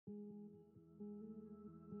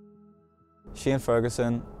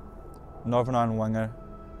Ferguson, Northern Ireland winger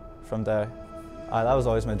from there. That was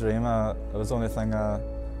always my dream. It was the only thing I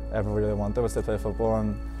ever really wanted was to play football,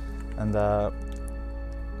 and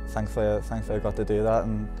thankfully I got to do that.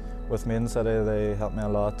 And with Maiden City, they helped me a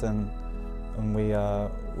lot, and we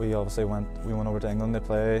obviously went over to England to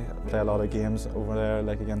play a lot of games over there,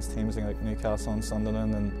 like against teams like Newcastle and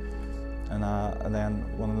Sunderland, and then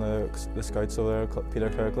one of the scouts over there, Peter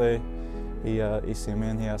Kirkley, he seen me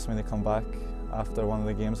and he asked me to come back after one of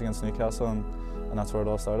the games against Newcastle, and that's where it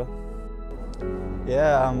all started.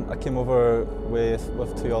 Yeah, I came over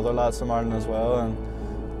with two other lads from Ireland as well, and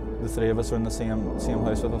the three of us were in the same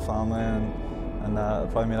house with a family, and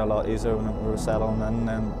it probably made it a lot easier when we were settling in.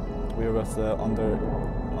 And we were with the under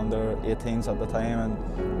 18s at the time,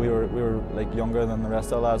 and we were like younger than the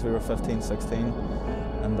rest of the lads. We were 15, 16,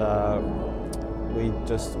 and we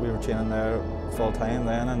were training there full time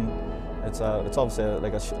then, and it's obviously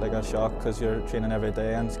like a shock because you're training every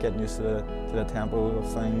day and it's getting used to the tempo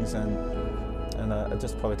of things, and it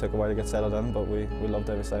just probably took a while to get settled in, but we loved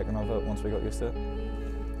every second of it once we got used to it.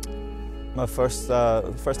 My first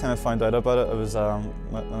time I found out about it was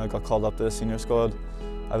when I got called up to the senior squad.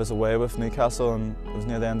 I was away with Newcastle, and it was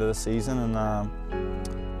near the end of the season, and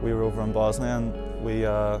we were over in Bosnia, and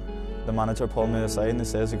the manager pulled me aside and he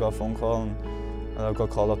says he got a phone call, and I got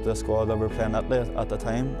called up to the squad that we were playing Italy at the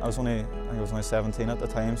time. I think I was only 17 at the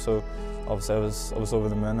time, so obviously I was over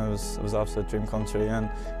the moon. It was an absolute dream come true, and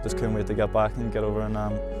just couldn't wait to get back and get over and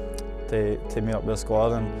to meet up with the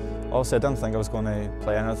squad. And obviously I didn't think I was going to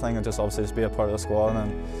play anything, and just be a part of the squad.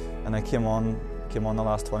 And I came on the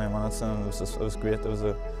last 20 minutes, and it was great. It was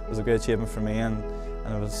a great achievement for me, and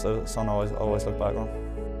it was something I always look back on.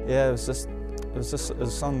 Yeah, it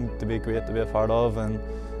was something to be great to be a part of, and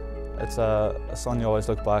it's something you always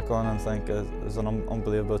look back on and think is an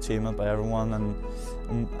unbelievable achievement by everyone.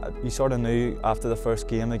 And you sort of knew after the first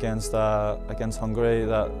game against Hungary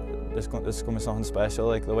that there's going to be something special,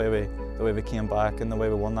 like the way we came back and the way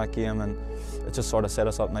we won that game, and it just sort of set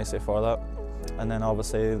us up nicely for that. And then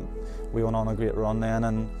obviously we went on a great run then,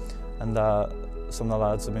 and some of the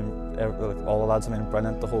lads have been, all the lads have been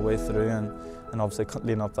brilliant the whole way through, and obviously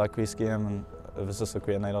leading up that Greece game, and it was just a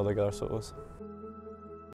great night altogether, so it was.